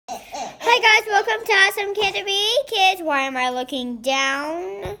Hey guys, welcome to Awesome Canterbury Kids. Why am I looking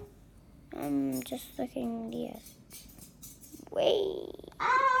down? I'm just looking the way.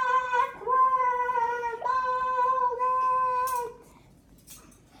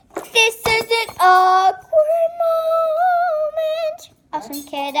 This is an awkward moment. Awesome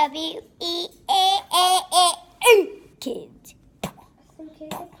Canterbury Kids.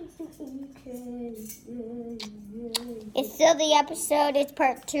 It's still the episode. It's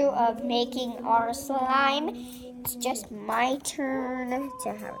part 2 of making our slime. It's just my turn to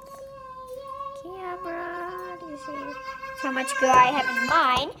have the camera. Do you see how much glue I have in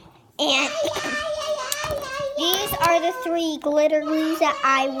mine? And these are the 3 glitter glues that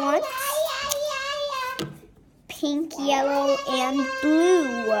I want. Pink, yellow, and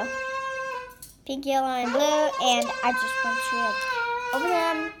blue. Pink, yellow, and blue. And I just want to open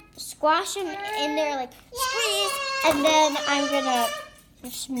them, squash them in there, like squeeze, and then I'm gonna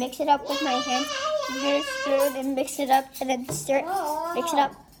just mix it up with my hands. I'm gonna stir it and mix it up, and then stir it, mix it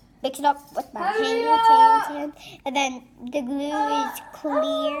up with my hands, and then the glue is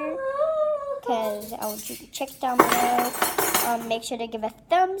clear. Because I want you to check down below. Make sure to give a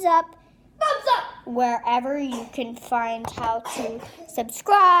thumbs up. Wherever you can find how to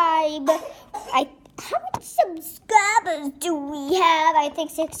subscribe. How many subscribers do we have? I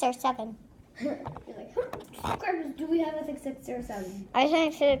think 6 or 7. You're like, how many subscribers do we have? I think 6 or 7. I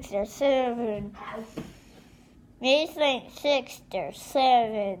think 6 or 7. Maybe think 6 or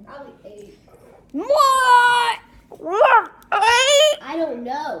 7. Probably 8. What? I don't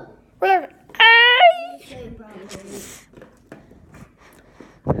know. We're 8. I'm saying probably 8.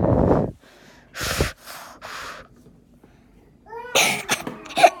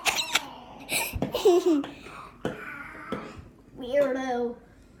 Weirdo.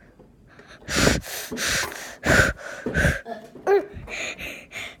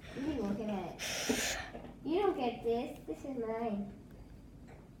 You looking at it. You don't get this. This is mine.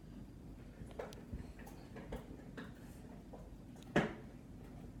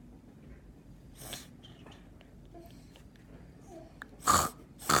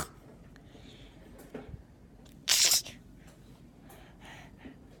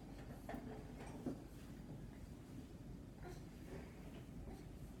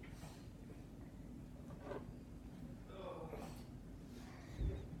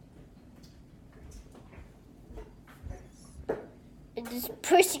 Just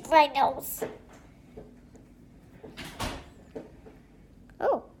pushing my nose.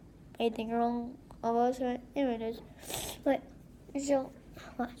 Oh, anything wrong? Almost right. Here it is. Wait, so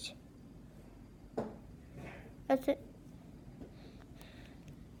watch. That's it.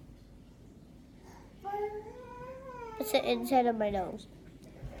 That's the inside of my nose.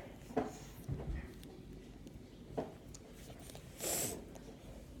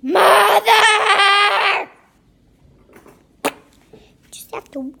 Mother! Have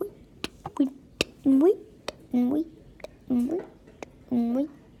to wait and wait and wait and wait and wait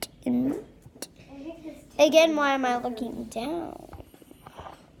and wait. Again, why am I looking down?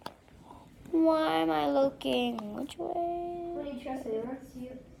 Why am I looking which way? When you trust me, once you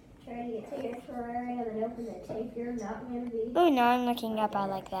try to get to your Ferrari and then open the tape, you're not going to be. Oh, no, I'm looking up. I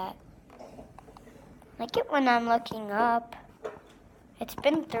like that. I like it when I'm looking up. It's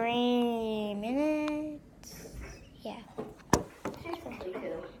been 3 minutes. Yeah.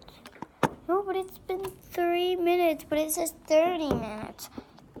 No, but it's been 3 minutes, but it says 30 minutes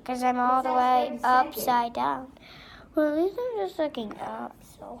because I'm all the way upside down. Well, at least I'm just looking up,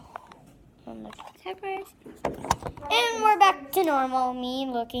 so I'm looking separate. And we're back to normal, me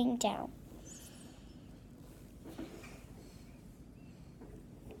looking down.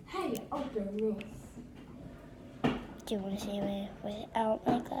 How do you open this? Do you want to see it without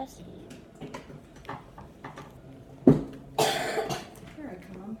my glasses?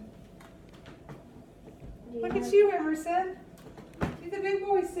 Look at you, Emerson. You're the big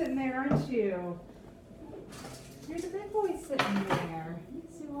boy sitting there, aren't you? You're the big boy sitting there.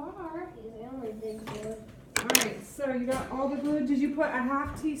 Yes, you are. He's the only big boy. All right, so you got all the glue. Did you put a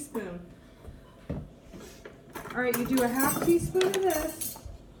half teaspoon? All right, you do a half teaspoon of this.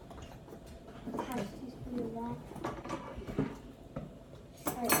 Half teaspoon of that.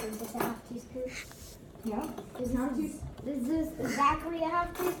 Alright, so just a half teaspoon. Yeah. Is this exactly a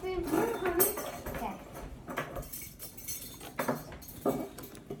half teaspoon? Yeah, honey. Okay.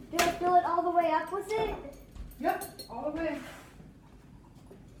 Do I fill it all the way up with it? Yep, all the way.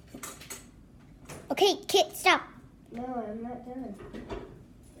 Okay, Kit, stop. No, I'm not done.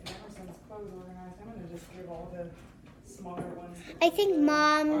 Emerson's clothes organized. I'm gonna just give all the smaller ones. I think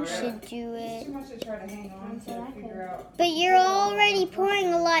Mom should do It's it. too much to try to hang on to figure out. But you're already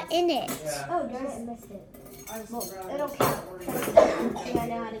pouring a lot in it. Yeah. Oh, darn it, I missed it. I just Well, rather it'll just count. worry I about it. think I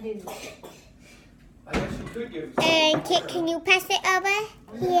know how to do this. I guess you could give. And Kit, can you pass it over?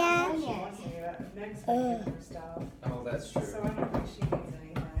 Yeah. She wants me that next Ugh. week for stuff. Oh, that's So true. I don't think she needs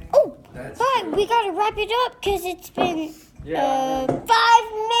anything. Oh, That's but true. we gotta wrap it up because it's been Yeah. 5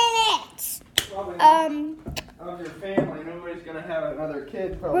 minutes. Probably of your family, nobody's gonna have another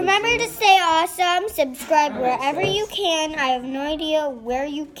kid. Probably Remember soon. to stay awesome. Subscribe That makes wherever you sense. can. I have no idea where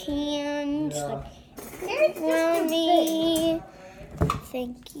you can. Yeah. Subscribe me.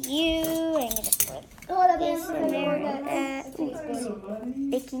 Thank you. I'm gonna put Oh, that this in there.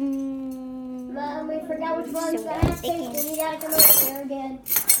 Baking. Mom, we forgot which one's So that. baking. You gotta come over here again.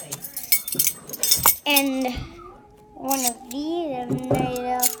 And one of these I've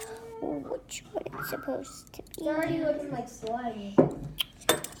made of which one it's supposed to It's be. already looking like slime.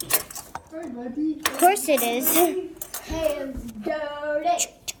 Hi, buddy. Of course it is. Hands dirty.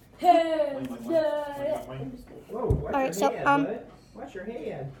 Hands dirty. Whoa, watch Alright, your so, hand, bud. Watch your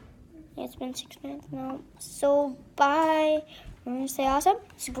hand. It's been 6 minutes now. So bye. Remember to stay awesome.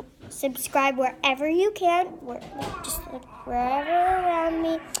 Subscribe wherever you can. Just like wherever around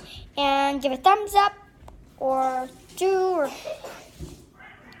me. And give a thumbs up or 2 or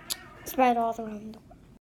spread all around the world.